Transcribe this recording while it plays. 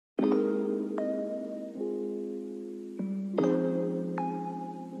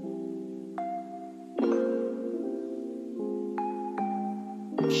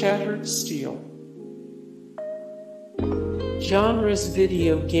Shattered Steel. Genres: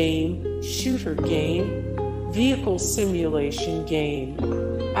 video game, shooter game, vehicle simulation game,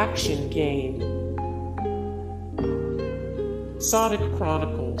 action game. Sonic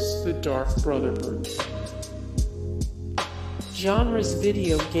Chronicles: The Dark Brotherhood. Genres: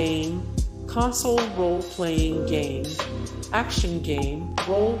 video game, console role-playing game, action game,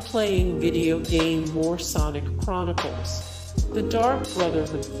 role-playing video game. More Sonic Chronicles: The Dark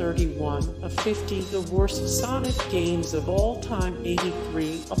Brotherhood. 31 of 50, the worst Sonic games of all time.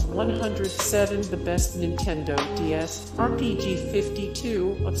 83 of 107, the best Nintendo DS RPG.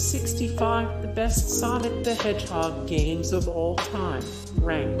 52 of 65, the best Sonic the Hedgehog games of all time.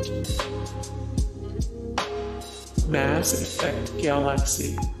 Ranked: Mass Effect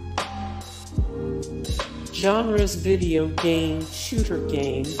Galaxy. Genres: video game, shooter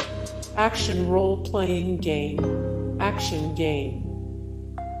game, action role-playing game, action game.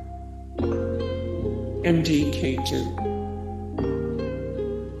 MDK2.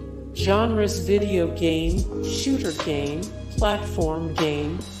 Genres: video game, shooter game, platform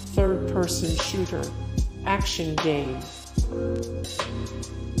game, third-person shooter, action game.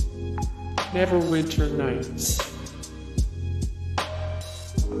 Neverwinter Nights.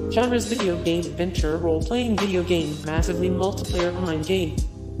 Genres: video game, adventure, role-playing video game, massively multiplayer online game.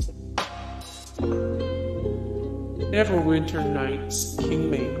 Neverwinter Nights,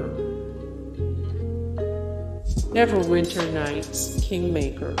 Kingmaker. Neverwinter Nights,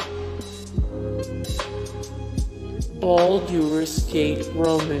 Kingmaker. Baldur's Gate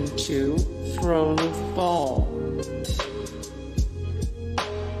Roman II, Throne of Bhaal.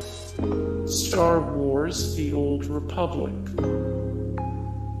 Star Wars: The Old Republic.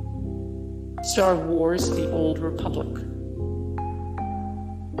 Star Wars: The Old Republic.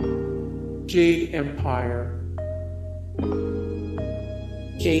 Jade Empire.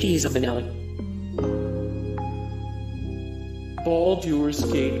 Jade of Vanilla. Baldur's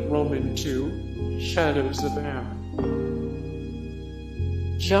Gate Roman II, Shadows of Am.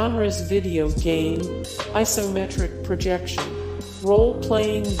 Genres: video game, isometric projection,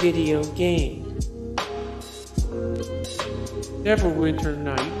 role-playing video game. Neverwinter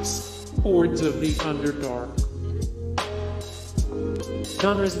Nights, Hordes of the Underdark.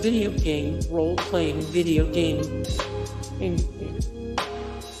 Genres: video game, role-playing video game.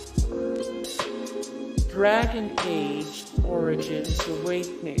 Dragon Age Origins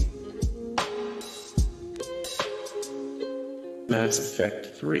Awakening. Mass Effect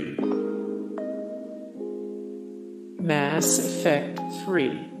 3. Mass Effect 3.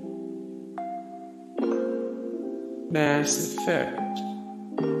 Mass Effect.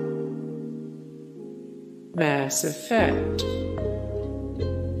 Mass Effect.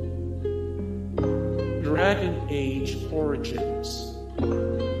 Dragon Age Origins.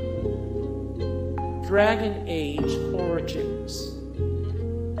 Dragon Age Origins.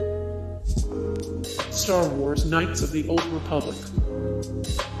 Star Wars: Knights of the Old Republic.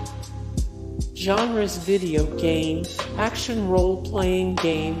 Genres: video game, action role-playing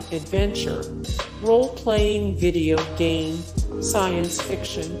game, adventure, role-playing video game, science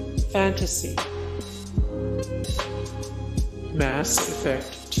fiction, fantasy. Mass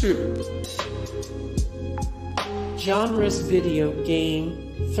Effect 2. Genres: video game,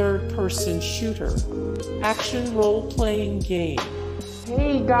 third-person shooter, action role-playing game.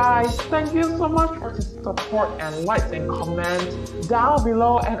 Hey guys, thank you so much for the support and likes and comments down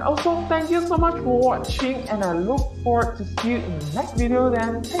below, and also thank you so much for watching, and I look forward to see you in the next video.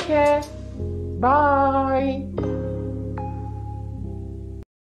 Then take care, bye.